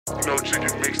No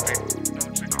chicken mixed in.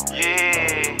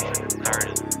 Yeah,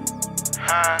 30.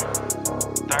 Huh?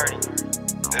 30.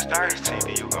 This 30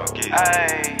 TV you gon' get.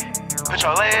 Ayy, put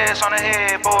your legs on the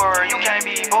headboard, you can't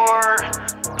be bored.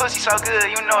 Pussy so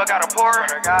good, you know I got a pour.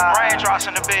 Raindrops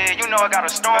in the bed, you know I got a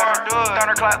storm.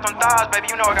 Thunderclap them thighs, baby,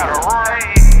 you know I got a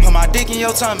roar. Put my dick in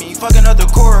your tummy, fucking up the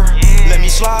core. Let me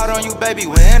slide on you, baby,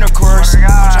 with intercourse.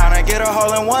 I'm tryna get a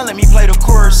hole in one, let me play the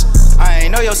course. I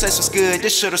ain't know your sex was good,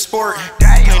 this shit a sport.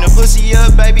 Clean the pussy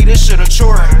up, baby, this shit a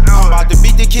chore. I'm about to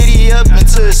beat the kitty up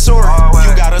until it's sore.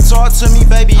 You gotta talk to me,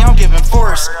 baby, I'm giving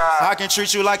force. I can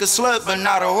treat you like a slut, but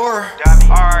not a whore.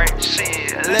 Alright,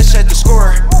 shit. Let's check the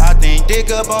score. I think dick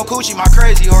up on Coochie, my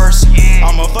crazy horse.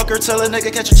 I'ma fuck her till a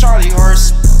nigga catch a Charlie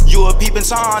horse. You a peeping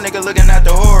Tom, nigga looking at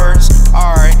the horse.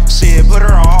 Alright, shit, put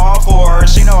her on all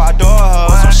fours. She know I dog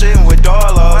hoes, I'm shitting with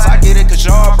dog lows. I get it cause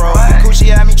y'all broke.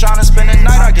 Coochie had me tryna spend the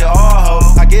night, I get all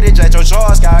hoes. I get it, Jet, your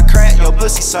jaws got crack, your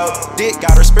pussy so dick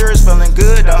got her spirits feeling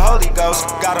good, the Holy Ghost.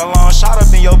 Got a long shot up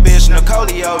in your bitch,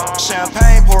 Nicolio.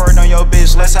 Champagne poured on your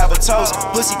bitch, let's have a toast.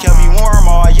 Pussy kept me warm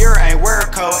all year, ain't wear a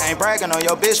coat. Ain't bragging on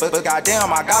your bitch, but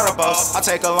goddamn, I got a boast. I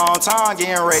take a long time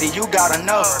getting ready, you gotta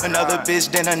know. Another bitch,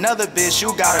 then another bitch,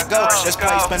 you gotta go. Let's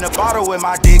play spin the bottle with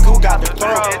my dick, who got the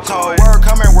throat? Cold word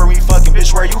coming where we fucking,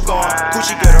 bitch, where you going?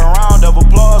 Coochie get a round of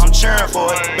applause, I'm cheering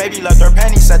for it. Baby left her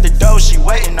panties at the door, she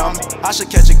waiting on me. I should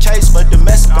catch a case, but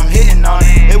domestic, I'm hitting on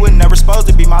it. It was never supposed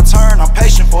to be my turn, I'm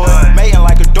patient for it. Mating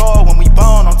like a dog, when we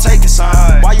bone, I'm taking some.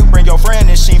 Why you bring your friend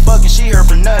and she ain't fucking, she here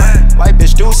for nothing? Like,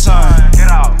 bitch, do something. Get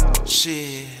out.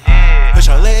 Shit. Put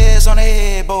your legs on the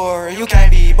headboard, you can't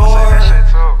be bored.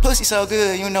 Pussy so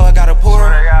good, you know I got a pour.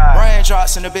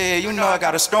 Raindrops in the bed, you know I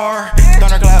got a storm.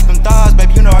 Thunderclap them thighs,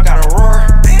 baby, you know I got a roar.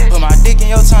 Put my dick in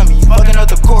your tummy, fucking up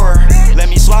the core. Let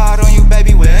me slide on you,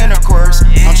 baby, with intercourse.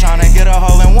 I'm tryna get a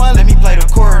hole in one, let me play the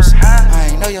course. I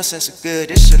ain't know your sex is good,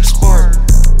 this shit a sport.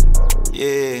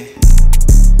 Yeah.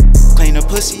 Clean the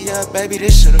pussy up, baby,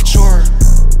 this shit a chore.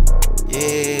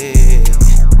 Yeah.